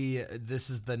this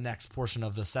is the next portion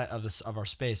of of our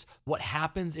space. What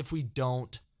happens if we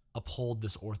don't uphold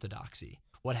this orthodoxy?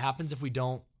 What happens if we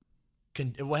don't?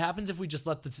 What happens if we just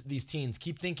let these teens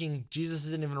keep thinking Jesus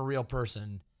isn't even a real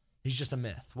person? He's just a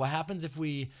myth. What happens if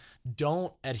we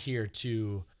don't adhere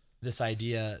to this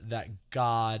idea that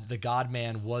the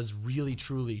God-man, was really,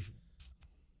 truly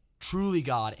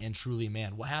God and truly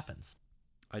man? What happens?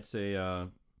 I'd say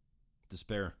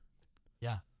despair.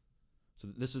 Yeah. So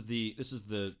this is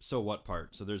the so what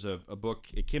part. So there's a book.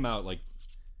 It came out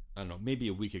I don't know, maybe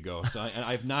a week ago. So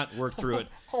I've not worked through it.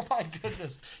 Oh my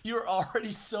goodness. You're already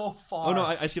so far. Oh no,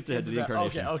 I skipped ahead to the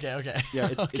incarnation. Okay. Yeah,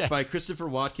 it's by Christopher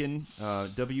Watkin,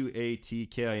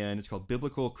 Watkin. It's called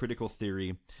Biblical Critical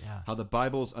Theory, How the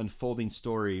Bible's Unfolding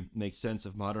Story Makes Sense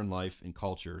of Modern Life and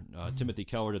Culture. Timothy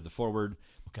Keller did the foreword.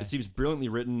 Okay. It seems brilliantly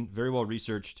written, very well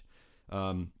researched.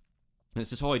 And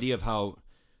it's this whole idea of how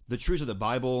the truths of the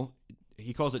Bible,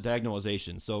 he calls it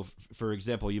diagonalization. So for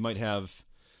example, you might have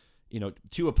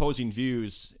two opposing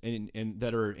views and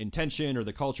that are in tension, or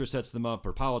the culture sets them up,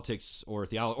 or politics, or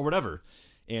theology, or whatever.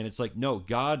 And it's like, no,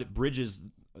 God bridges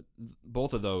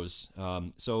both of those.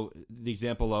 So the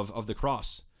example of the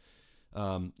cross,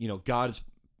 God is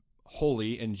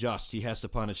holy and just. He has to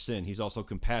punish sin. He's also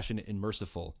compassionate and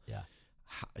merciful. Yeah.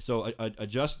 So a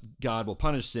just God will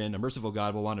punish sin. A merciful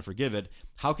God will want to forgive it.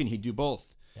 How can he do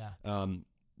both? Yeah.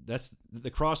 that's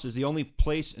the cross is the only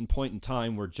place and point in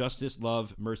time where justice,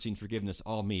 love, mercy, and forgiveness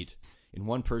all meet in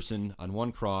one person on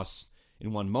one cross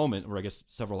in one moment, or I guess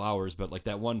several hours, but like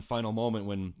that one final moment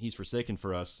when he's forsaken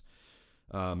for us.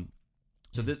 So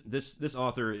this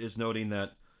author is noting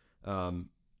that,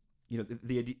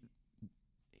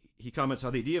 he comments how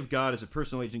the idea of God as a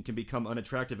personal agent can become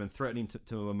unattractive and threatening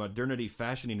to a modernity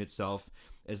fashioning itself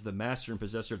as the master and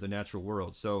possessor of the natural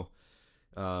world. So,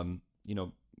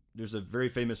 there's a very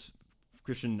famous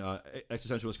Christian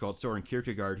existentialist called Soren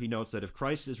Kierkegaard. He notes that if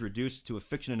Christ is reduced to a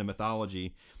fiction and a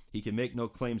mythology, he can make no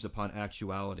claims upon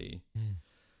actuality.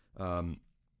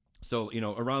 So,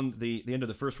 around the end of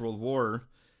the First World War,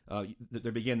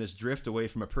 there began this drift away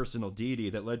from a personal deity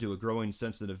that led to a growing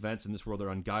sense that events in this world are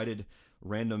unguided,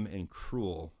 random, and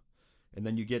cruel. And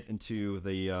then you get into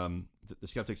the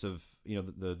skeptics of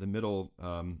the middle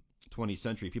 20th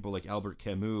century, people like Albert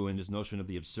Camus and his notion of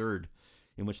the absurd,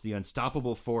 in which the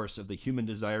unstoppable force of the human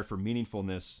desire for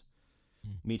meaningfulness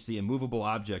meets the immovable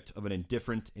object of an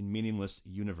indifferent and meaningless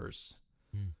universe.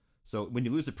 So when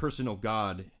you lose a personal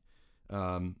God,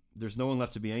 there's no one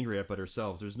left to be angry at but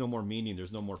ourselves. There's no more meaning.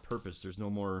 There's no more purpose. There's no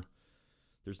more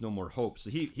hope. So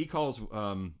he calls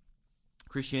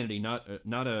Christianity not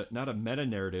a meta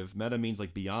narrative. Meta means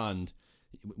like beyond.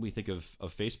 We think of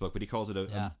Facebook, but he calls it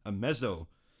a meso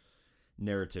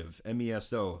narrative,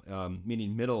 M-E-S-O,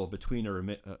 meaning middle, between, or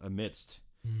amidst.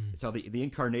 It's how the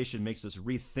incarnation makes us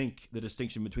rethink the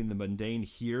distinction between the mundane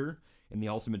here and the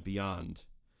ultimate beyond.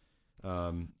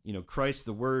 Christ,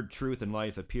 the Word, truth, and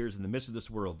life, appears in the midst of this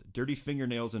world, dirty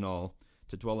fingernails and all,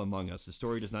 to dwell among us. The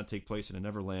story does not take place in a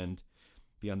neverland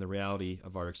beyond the reality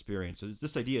of our experience. So it's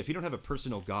this idea, if you don't have a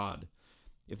personal God,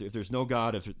 if there's no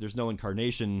God, if there's no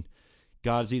incarnation,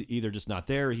 God's either just not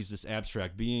there, he's this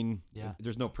abstract being. Yeah.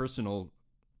 There's no personal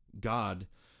God.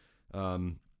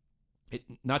 It's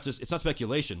not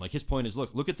speculation. Like, his point is,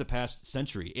 look at the past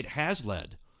century. It has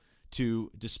led to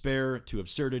despair, to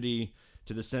absurdity,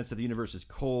 to the sense that the universe is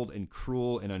cold and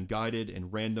cruel and unguided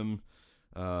and random.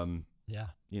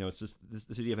 It's just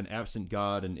this idea of an absent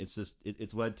God, and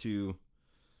it's led to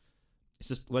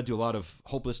a lot of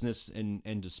hopelessness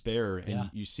and despair,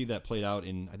 and you see that played out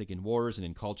in wars and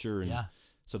in culture, and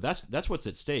so that's what's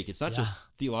at stake. It's not just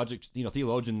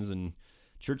theologians and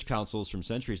church councils from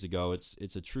centuries ago.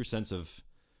 It's a true sense of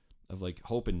like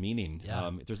hope and meaning.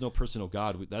 If there's no personal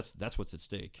God, that's what's at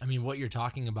stake. I mean, what you're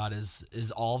talking about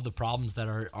is all of the problems that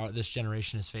are this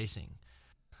generation is facing.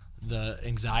 The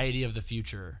anxiety of the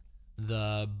future,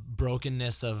 the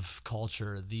brokenness of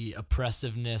culture, the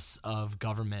oppressiveness of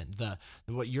government.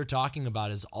 What you're talking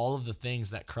about is all of the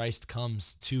things that Christ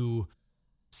comes to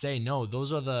say, no,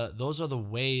 those are the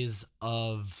ways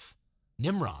of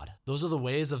Nimrod. Those are the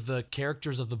ways of the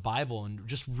characters of the Bible. And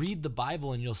just read the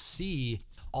Bible and you'll see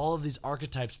all of these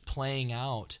archetypes playing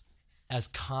out as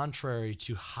contrary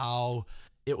to how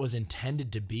it was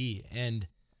intended to be. And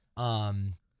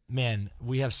man,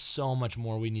 we have so much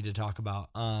more we need to talk about.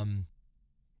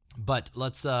 But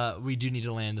we do need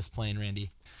to land this plane,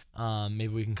 Randy. Maybe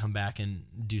we can come back and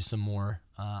do some more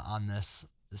on the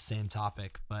same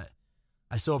topic. But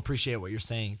I so appreciate what you're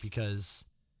saying, because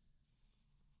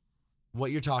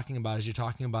what you're talking about is you're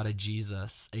talking about a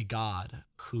Jesus, a God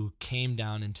who came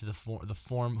down into the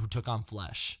form, who took on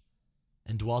flesh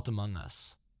and dwelt among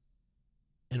us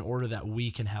in order that we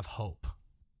can have hope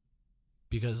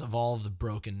because of all of the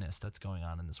brokenness that's going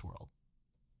on in this world.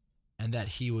 And that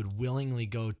he would willingly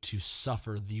go to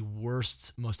suffer the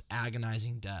worst, most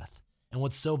agonizing death. And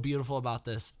what's so beautiful about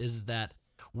this is that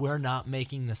we're not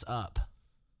making this up.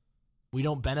 We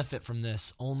don't benefit from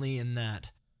this only in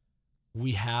that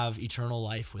we have eternal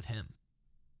life with him.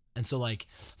 And so, like,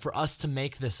 for us to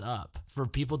make this up, for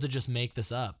people to just make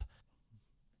this up,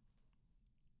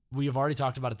 we have already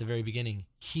talked about at the very beginning,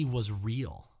 he was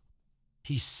real.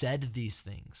 He said these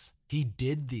things. He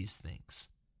did these things.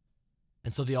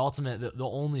 And so the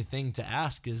only thing to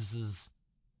ask is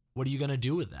what are you going to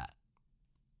do with that?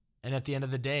 And at the end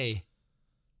of the day,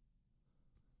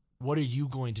 what are you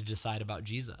going to decide about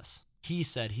Jesus? He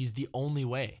said he's the only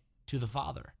way to the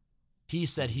Father. He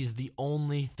said he's the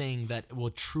only thing that will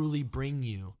truly bring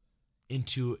you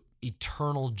into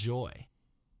eternal joy.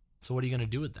 So what are you going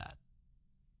to do with that?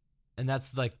 And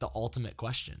that's like the ultimate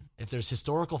question. If there's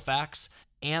historical facts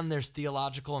and there's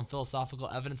theological and philosophical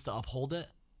evidence to uphold it,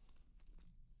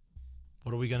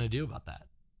 what are we going to do about that?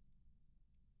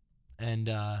 And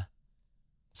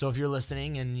so if you're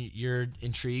listening and you're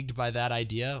intrigued by that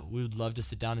idea, we would love to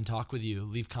sit down and talk with you.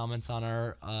 Leave comments on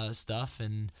our stuff,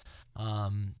 and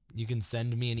you can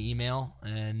send me an email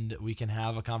and we can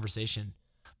have a conversation.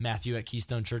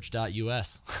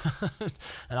 Matthew@keystonechurch.us.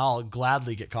 And I'll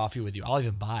gladly get coffee with you. I'll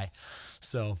even buy.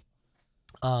 So,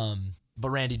 but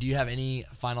Randy, do you have any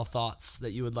final thoughts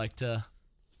that you would like to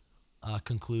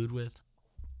conclude with?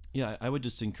 Yeah, I would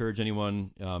just encourage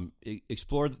anyone,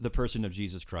 explore the person of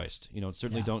Jesus Christ.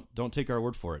 Certainly don't take our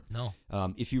word for it. No.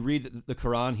 If you read the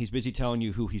Quran, he's busy telling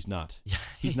you who he's not.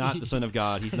 He's not the Son of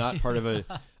God. He's not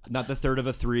not the third of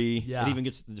a three. Yeah. It even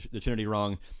gets the Trinity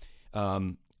wrong.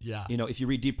 Yeah. If you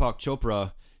read Deepak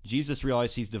Chopra, Jesus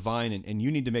realized he's divine, and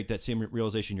you need to make that same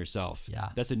realization yourself. Yeah.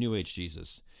 That's a New Age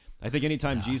Jesus. I think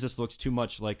anytime Jesus looks too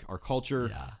much like our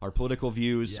culture, our political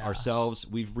views, ourselves,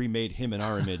 we've remade him in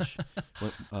our image,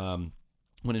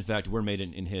 when in fact we're made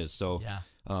in his. So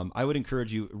I would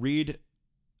encourage you, read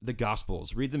the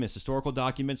Gospels. Read them as historical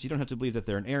documents. You don't have to believe that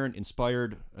they're inerrant,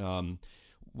 inspired,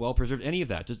 well-preserved, any of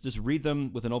that. Just read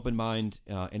them with an open mind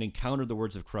and encounter the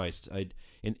words of Christ.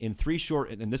 In 3 short,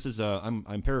 and this is,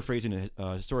 I'm paraphrasing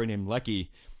a historian named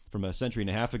Lecky from a century and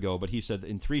a half ago, but he said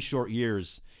in 3 short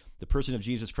years, the person of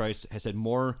Jesus Christ has had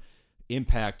more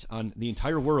impact on the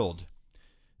entire world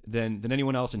than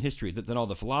anyone else in history, than all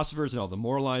the philosophers and all the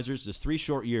moralizers. Just 3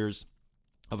 short years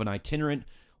of an itinerant,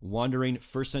 wandering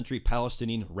first-century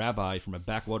Palestinian rabbi from a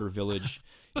backwater village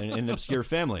and an obscure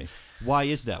family. Why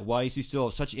is that? Why is he still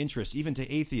of such interest, even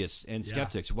to atheists and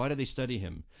skeptics? Why do they study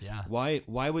him? Yeah.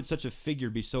 Why would such a figure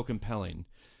be so compelling?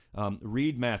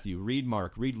 Read Matthew, read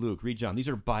Mark, read Luke, read John. These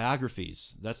are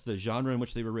biographies. That's the genre in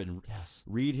which they were written. Yes.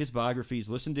 Read his biographies,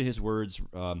 listen to his words,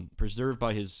 preserved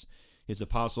by his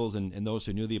apostles and those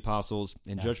who knew the apostles,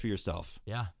 and judge for yourself.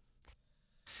 Yeah.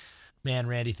 Man,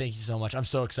 Randy, thank you so much. I'm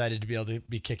so excited to be able to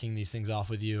be kicking these things off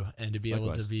with you and to be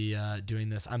able to be doing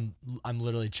this. I'm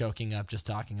literally choking up just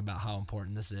talking about how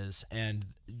important this is, and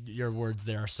your words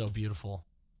there are so beautiful.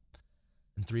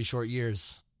 In 3 short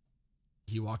years,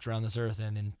 he walked around this earth,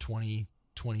 and in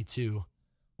 2022,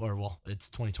 it's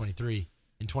 2023.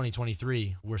 In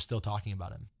 2023, we're still talking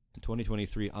about him.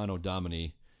 2023, Anno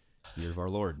Domini, year of our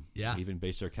Lord. Yeah. We even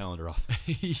based our calendar off.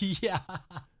 Yeah.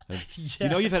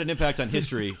 You've had an impact on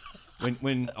history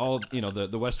when all,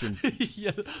 the Western...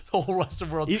 the whole Western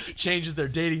world changes their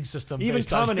dating system. Even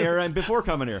Common Era and before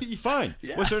Common Era. Fine.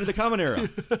 Yeah. What started the Common Era?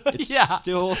 It's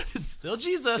still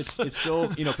Jesus. It's still,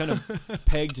 kind of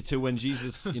pegged to when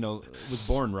Jesus, was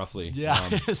born, roughly. Yeah.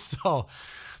 So,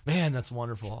 man, that's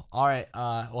wonderful. All right.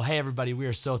 Well, hey, everybody, we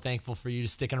are so thankful for you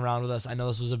sticking around with us. I know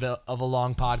this was a bit of a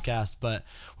long podcast, but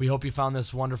we hope you found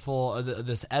this wonderful,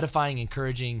 this edifying,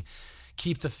 encouraging.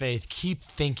 Keep the faith, keep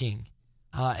thinking,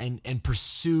 and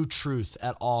pursue truth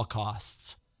at all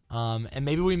costs. And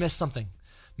maybe we missed something.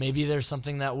 Maybe there's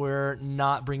something that we're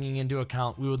not bringing into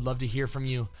account. We would love to hear from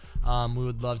you. We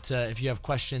would love to, if you have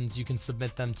questions, you can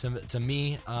submit them to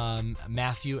me,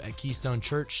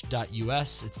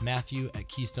 Matthew@keystonechurch.us. It's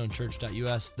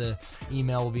Matthew@keystonechurch.us. The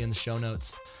email will be in the show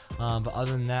notes. But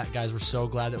other than that, guys, we're so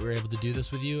glad that we were able to do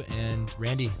this with you. And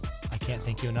Randy, I can't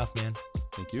thank you enough, man.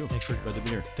 Thank you. Glad to be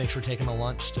here. Thanks for taking a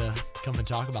lunch to come and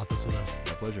talk about this with us.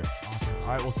 My pleasure. Awesome. All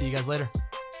right, we'll see you guys later.